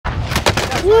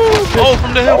Oh,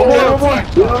 from the hill.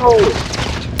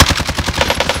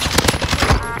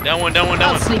 Down one.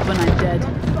 I'll sleep when I'm dead.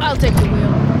 I'll take the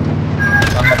wheel.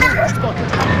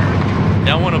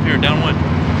 Down one up here. Down one.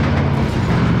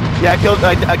 Yeah, I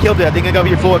killed it. I think I got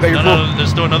your full. No, there's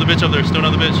still another bitch up there. Still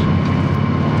another bitch.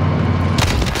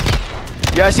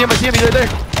 Yeah, I see him. He's right there.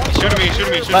 He's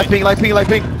shooting me. Light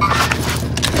ping.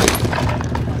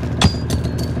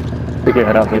 Pick your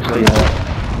head out, please.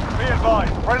 Be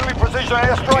advised, friendly precision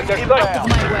airstrike inbound.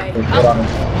 My way.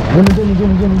 Gimme.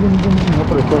 I'll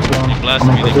put a question on. They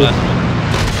blasting me.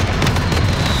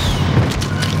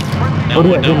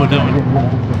 Down one.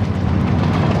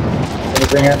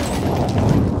 Anything in?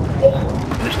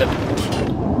 Finish it.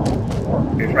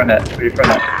 Where your friend at?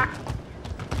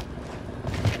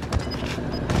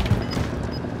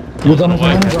 Close on the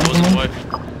wife.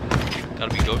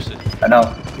 Gotta be ghosted. I know.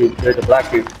 There's a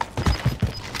black dude.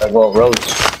 Well, Rose.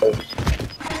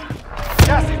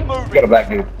 Gas is moving. Got a black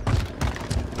dude.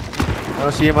 I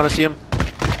don't see him.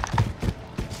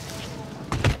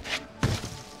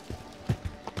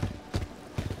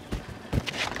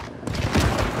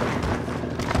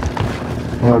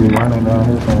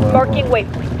 Marking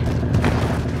waypoint.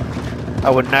 I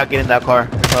would not get in that car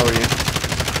if I were you.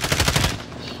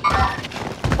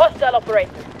 Hostile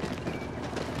operator.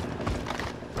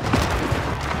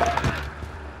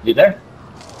 You there?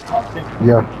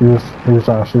 Yeah, he was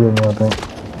trying to shoot at me, I think.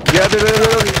 Yeah,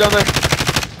 he's down there.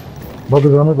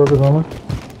 Brothers on me.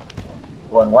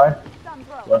 One wide.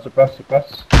 One suppress.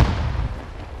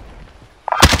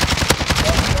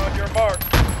 On your mark.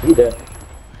 He dead.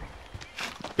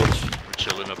 We're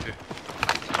chilling up here.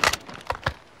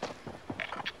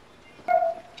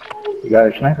 You got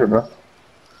a sniper, bro.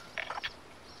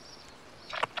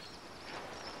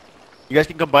 You guys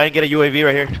can combine and get a UAV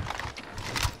right here.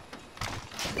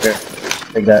 Here,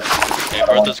 take that. Hey,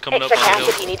 Bertha's coming up Extra on the cash hill.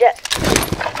 if you need it.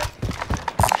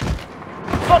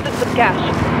 Spotted some cash.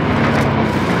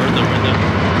 Bertha, right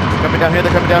there.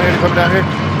 They're coming down here.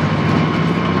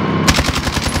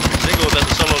 Single,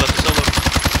 that's a solo.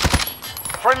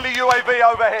 Friendly UAV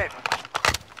overhead.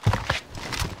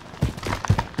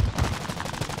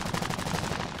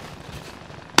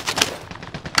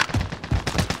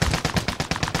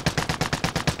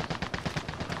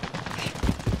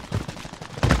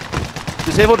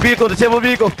 Disabled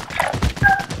vehicle.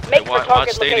 Make for target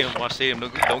Watch location. stadium.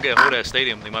 Don't get hold of that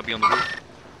stadium. They might be on the roof.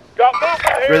 Got movement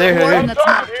here. Right there.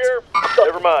 Target here.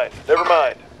 Never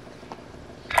mind.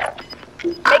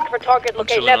 Make for target I'm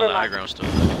location. chilling on Never the high mind. ground still.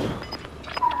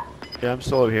 Yeah, I'm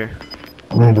still over here.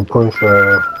 I need to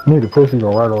push, you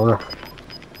go right over there.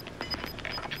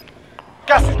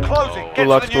 Gas is closing. Get to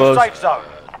Lock's the new closed. safe zone.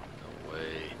 No way.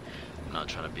 I'm not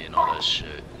trying to be in all that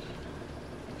shit.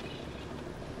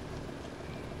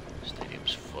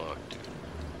 Stadium's fucked,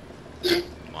 dude.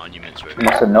 Monuments right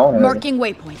Must have known it. Marking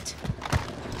waypoint.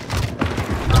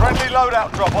 Friendly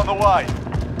loadout drop on the way.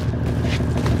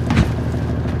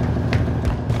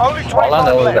 Only All I 25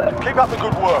 know is left. that- Keep up the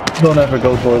good work. Don't ever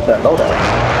go towards that loadout.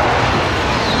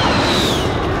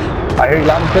 I hear you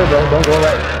loud and clear, bro. Don't go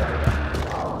right.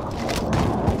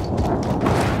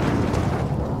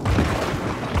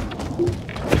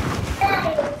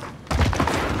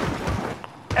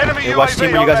 Enemy Hey, watch UAV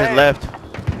team when you guys had overhead.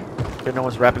 left. Okay, no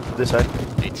one's rapping from this side.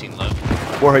 18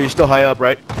 left. Or are you still high up,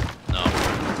 right? No.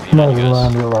 No, he's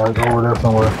around here, like, over there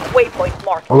somewhere. Waypoint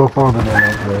marked. A little further than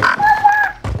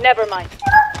that, Never mind.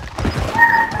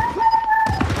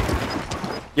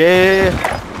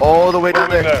 Yeah. All the way down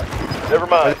Moving there. there. Never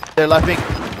mind. They're light ping.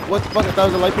 What the fuck? I thought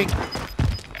it was a light ping.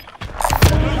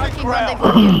 Marking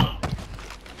rendezvous.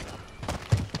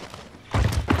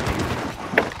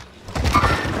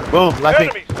 Boom, light ping.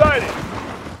 Enemy sighted.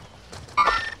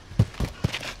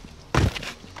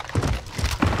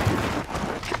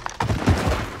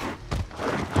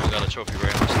 You got a trophy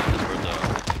right on this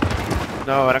Bertha.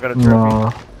 No, I don't got a right? trophy.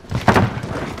 No.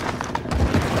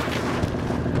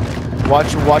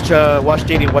 Watch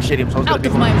stadium. Someone's Out gonna be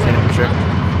of moving my to the stadium for way. sure.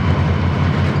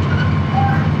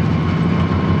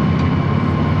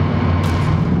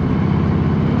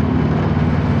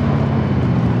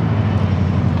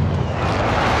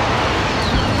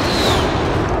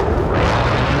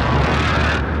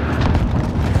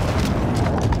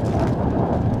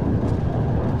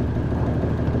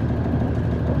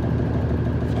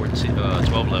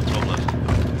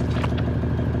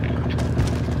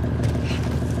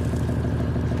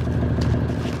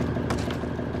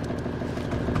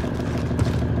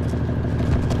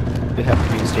 They have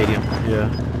to be in stadium. Yeah.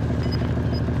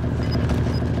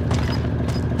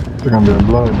 They're gonna be a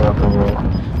bloodbath over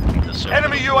there. Yes, sir.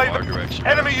 Enemy Our UAV. direction.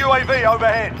 Enemy UAV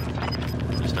overhead.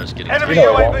 Just starts getting Enemy You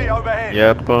know what? UAV overhead.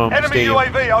 Yeah, boom. Enemy Stadium.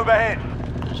 UAV overhead.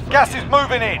 Gas is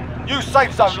moving in. New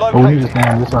safe zone Oh, we located. just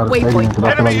land this side of the Waypoint. stadium because I feel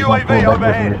like Enemy he's gonna pull UAV back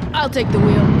overhead. this way. I'll take the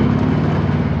wheel.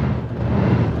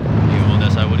 You on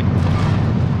that side, Woody?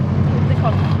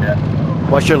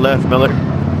 Watch your left, Miller.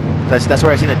 That's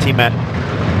where I seen the team at.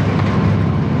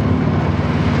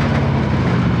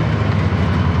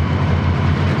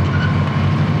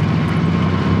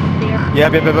 Yeah,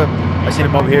 I seen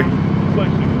him over here.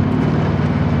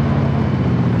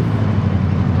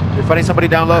 You're fighting somebody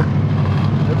down low.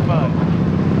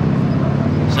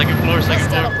 Second floor, second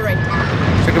Hostile floor.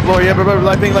 operator. Second floor, yeah, bro.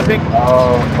 Light ping, light ping.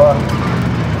 Oh, fuck.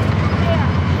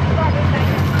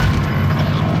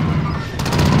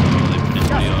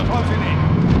 Closing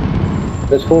in.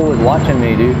 This fool was watching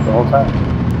me, dude, the whole time.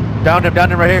 Down him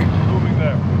right here. Moving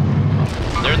there.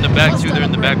 They're in the back too. They're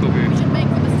in the back over We here. should make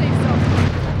for the safe zone.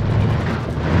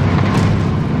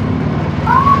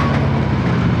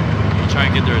 We'll try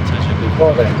and get their attention. He's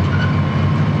going there.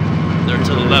 They're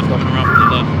to the left, coming around from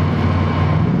the left.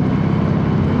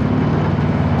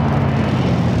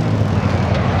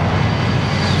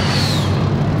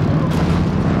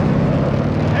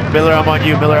 Miller, I'm on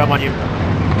you. Miller, I'm on you.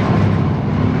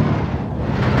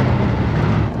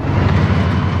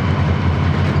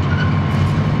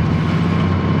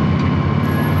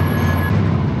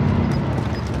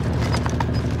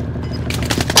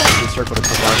 Circle to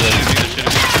provide They're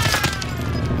shooting.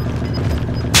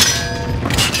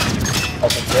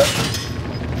 Open ship.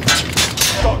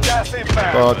 Got gas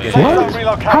inbound. Okay. Safe zone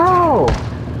relocated. How?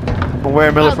 From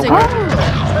where, Miller? I'll From take where? the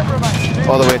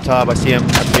wheel. All the way top. I see him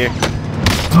up here.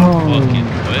 Fucking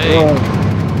way. Oh,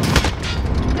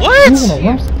 What?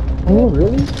 oh,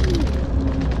 really?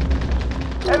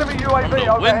 Enemy From UAV the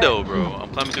overhead. window, bro. I'm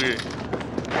climbing through here.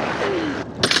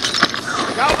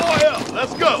 Cowboy up.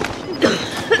 Let's go.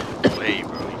 Way,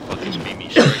 bro. You fucking beat me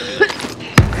straight through that.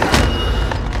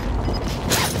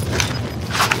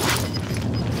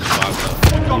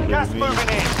 Got gas moving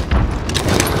in.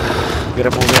 We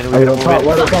gotta move in. We Hey, gotta on top, move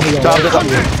right in. on top of you. Top, Right on top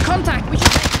of you. Contact. We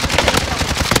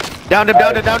should Down him.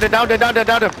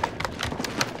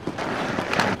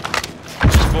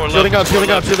 There's four left.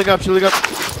 Shielding up.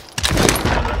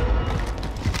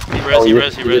 He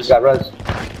res. You just got res.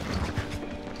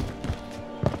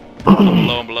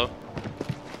 I'm below.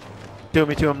 To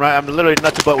him, right? I'm literally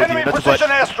nuts to butt with you. Enemy Nuts to butt. precision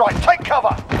airstrike. Take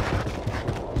cover.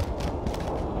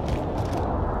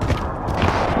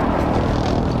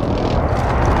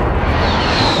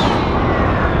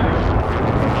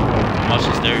 Watch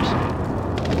the stairs.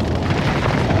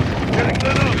 Okay.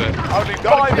 Only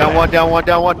 5 Down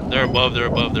minutes. one.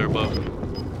 They're above.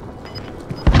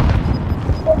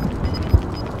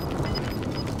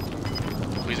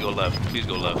 Please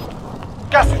go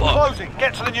left. Gas is Fuck. closing.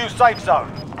 Get to the new safe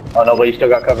zone. Oh no, but you still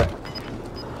got cover.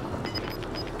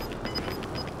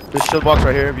 There's shield box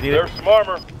right here if you need it. some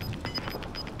armor.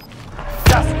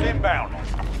 Gas is inbound.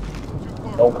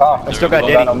 Don't cough. I still got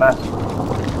Got no Danny. mask.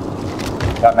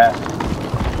 Got mask.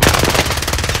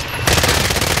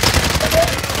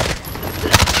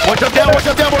 One jump down.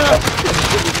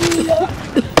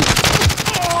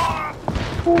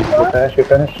 You're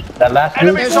finished. That last dude?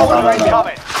 Enemy soldier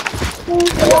incoming.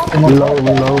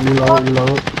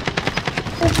 Reload.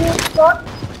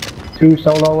 2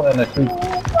 solo and a 2.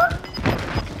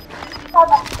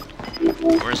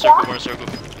 We're in circle.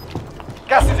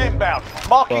 Gas is inbound.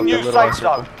 Marking new little safe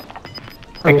circle. zone.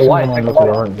 Take the white, take the white.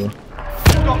 Alright, We've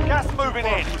got gas moving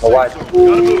in. The white.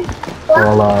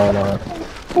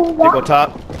 They go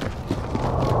top.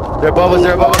 They're above us.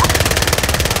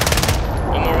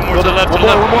 One more to the left. One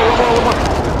more.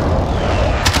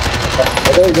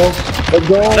 Oh, there you go. Let's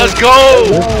go. Let's go!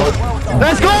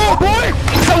 Let's go, boy!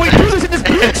 That's how we do this in this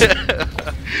bitch!